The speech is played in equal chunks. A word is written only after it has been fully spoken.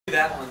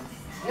that one.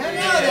 No,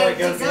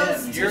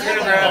 You're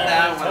gonna grab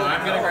that one.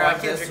 I'm gonna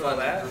grab this one.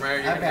 Ramiro,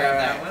 you're gonna grab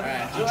that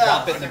one. I'll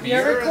drop it in the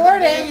beer. You're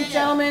recording,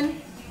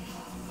 gentlemen.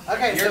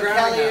 Okay, so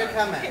Kelly, you're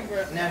coming.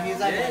 No, he's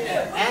like,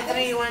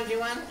 Anthony, you want to do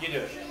one? You do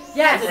it.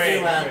 Yes.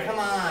 Do one. Come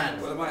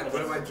on.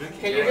 What am I drinking?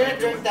 Okay, you're gonna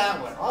drink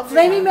that one.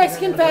 Flaming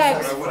Mexican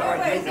Fags.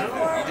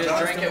 You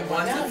just drink it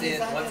once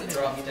it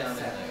drops down in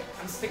there.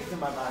 I'm sticking to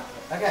my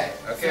vodka. Okay.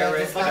 Okay, so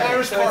ready?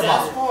 it's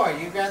just 4.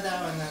 You grab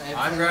that one. Then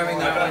I'm grabbing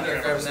that one.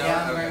 You're grabbing Yeah, that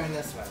I'm one. grabbing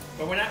this one.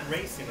 But we're not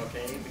racing,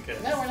 okay?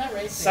 Because No, we're not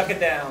racing. suck it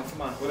down.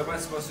 Come on. What am I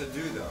supposed to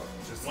do though?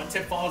 Just Once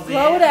it falls in.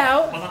 Blow it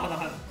out. Hold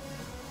on.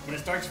 When it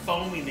starts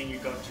foaming, then you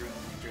go drink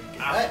it.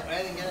 What?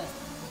 I didn't get it.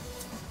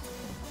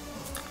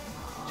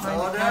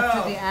 Trying to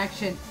capture the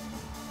action.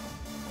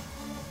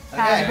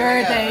 Okay, Happy here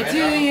we birthday go.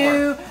 to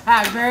you.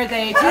 Happy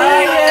birthday to you.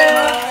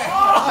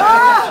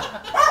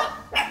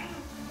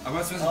 am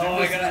I supposed to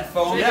drink this in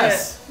foam?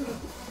 Yes.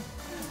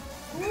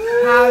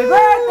 Happy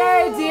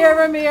birthday, dear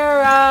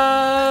Ramiro.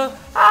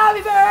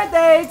 Happy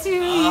birthday to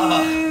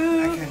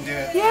you. I couldn't do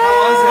it. Yeah.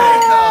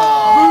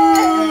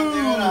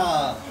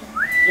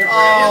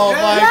 Oh,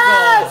 Michael.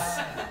 Yes.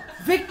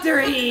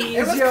 Victory It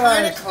is was yours.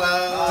 kind of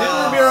close. Didn't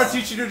Ramiro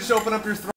teach you to just open up your throat?